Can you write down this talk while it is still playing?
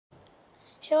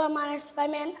Hello, my name is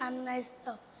Spiderman. I'm nice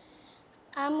though.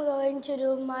 I'm going to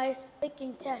do my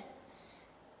speaking test.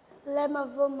 Let me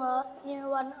rumor in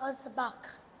one of the book.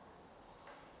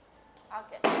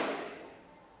 Okay.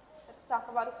 Let's talk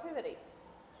about activities.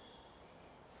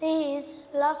 She is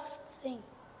laughing.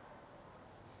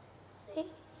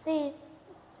 She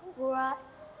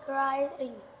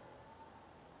crying.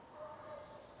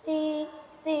 She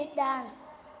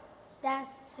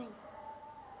dancing.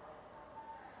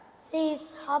 She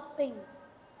is hopping.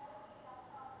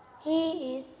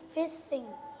 He is fishing.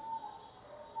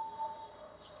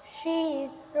 She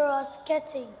is roller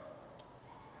skating.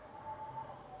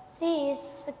 She is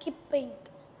skipping.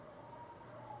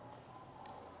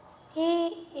 He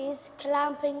is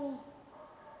clapping.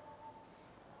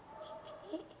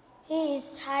 He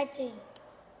is hiding.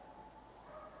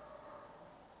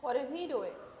 What is he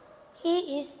doing?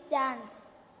 He is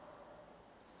dancing.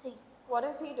 What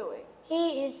is he doing?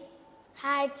 He is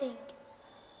hiding.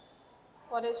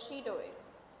 What is she doing?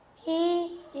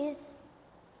 He is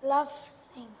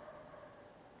laughing.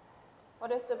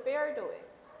 What is the bear doing?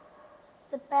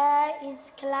 The bear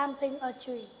is climbing a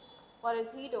tree. What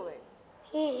is he doing?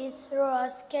 He is roller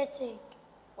skating.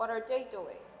 What are they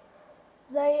doing?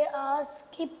 They are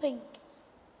skipping.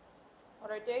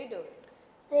 What are they doing?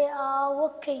 They are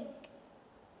walking.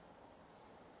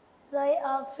 They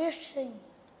are fishing.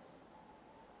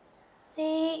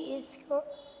 She is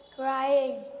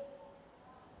crying.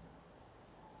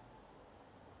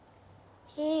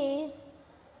 He is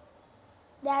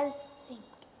dancing.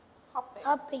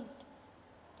 Hopping.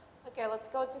 Okay, let's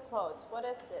go to clothes. What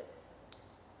is this?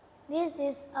 This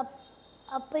is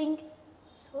a pink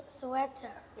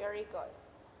sweater. Very good.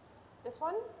 This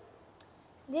one?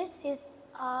 This is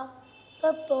a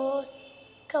purple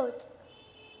coat.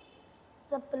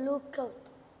 The blue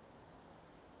coat.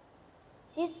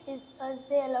 This is a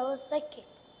yellow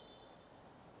jacket.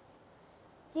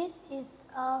 This is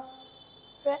a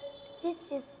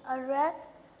red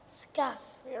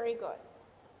scarf. Very good.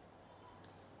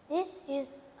 This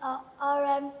is a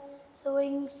orange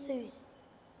swimsuit.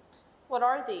 What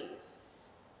are these?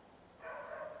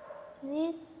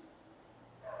 This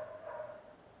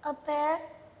a pair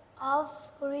of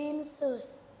green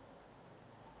shoes.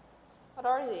 What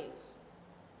are these?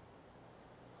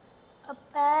 A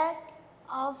pair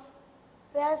of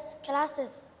red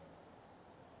glasses.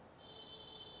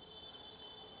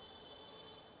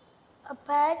 A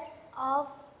pair of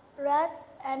red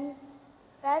and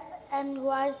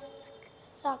white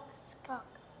socks.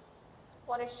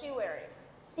 What is she wearing?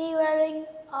 She wearing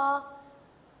a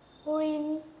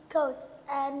green coat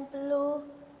and blue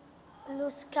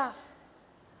scarf.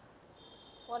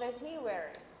 What is he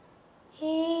wearing?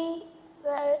 He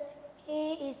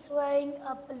is wearing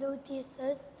a blue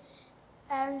t-shirt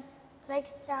and black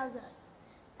trousers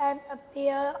and a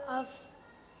pair of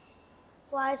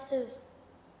white shoes.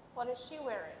 What is she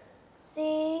wearing?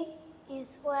 She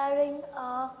is wearing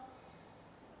a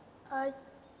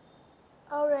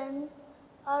orange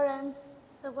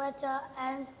sweater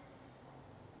and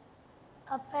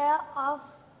a pair of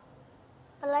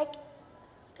black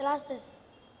glasses.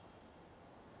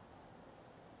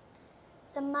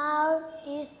 The mouse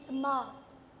is small.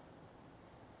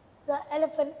 The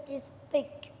elephant is big.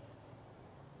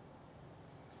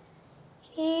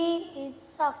 He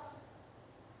is short.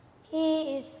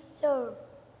 He is tall.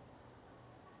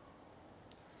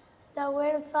 The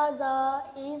grandfather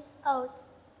is old.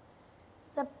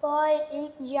 The boy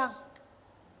is young.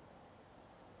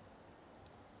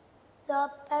 The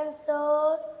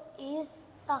pencil is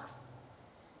short.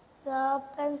 The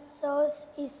pencil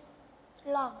is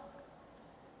long.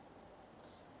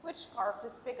 Which scarf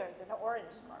is bigger than the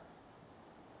orange scarf?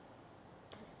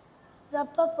 The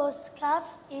purple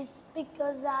scarf is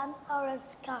bigger than orange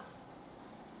scarf.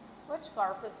 Which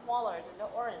scarf is smaller than the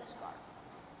orange scarf?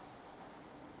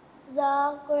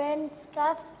 The green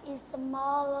scarf is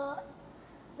smaller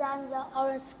than the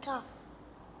orange scarf.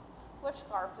 Which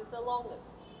scarf is the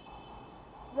longest?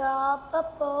 The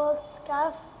purple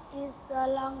scarf is the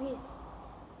longest.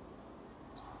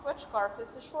 Which scarf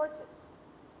is the shortest?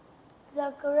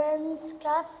 The green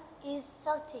scarf is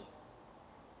shortest.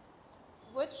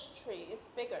 Which tree is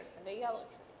bigger than the yellow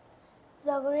tree?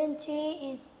 The green tree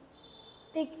is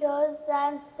bigger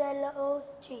than the yellow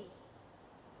tree.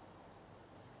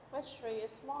 Which tree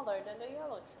is smaller than the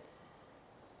yellow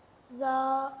tree?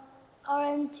 The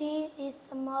orange tree is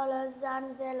smaller than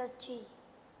the yellow tree.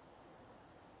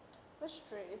 Which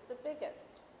tree is the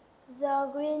biggest? The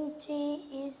green tree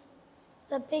is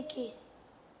the biggest.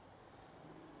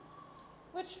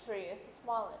 Which tree is the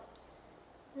smallest?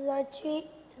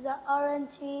 The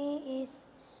orange tree is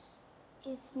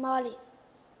is smallest.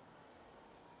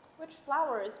 Which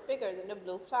flower is bigger than the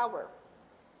blue flower?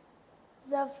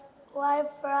 The white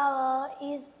flower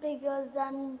is bigger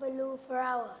than blue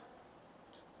flowers.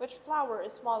 Which flower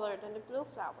is smaller than the blue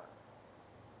flower?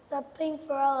 The pink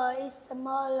flower is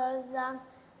smaller than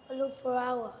blue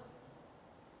flower.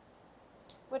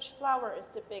 Which flower is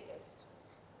the biggest?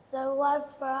 The white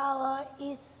flower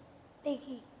is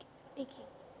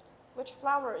biggest. Which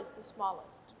flower is the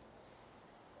smallest?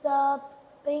 The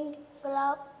pink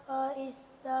flower is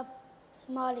the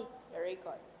smallest. Very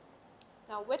good.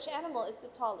 Now, which animal is the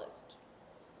tallest?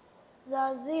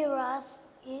 The giraffe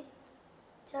is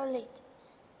tallest.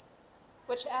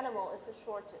 Which animal is the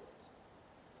shortest?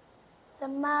 The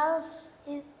mouse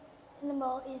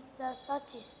animal is the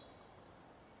shortest.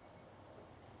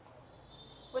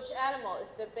 Which animal is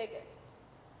the biggest?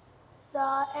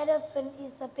 The elephant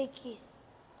is the biggest.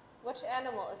 Which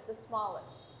animal is the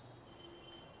smallest?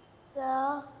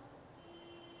 The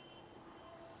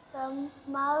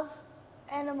mouse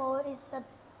animal is the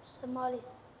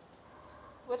smallest.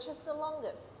 Which is the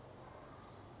longest?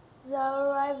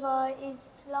 The river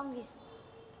is longest.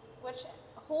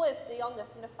 Who is the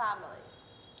youngest in the family?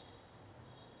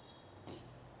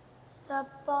 The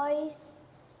boy is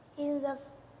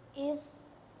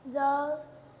the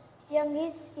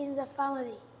youngest in the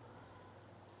family.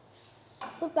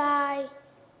 Goodbye.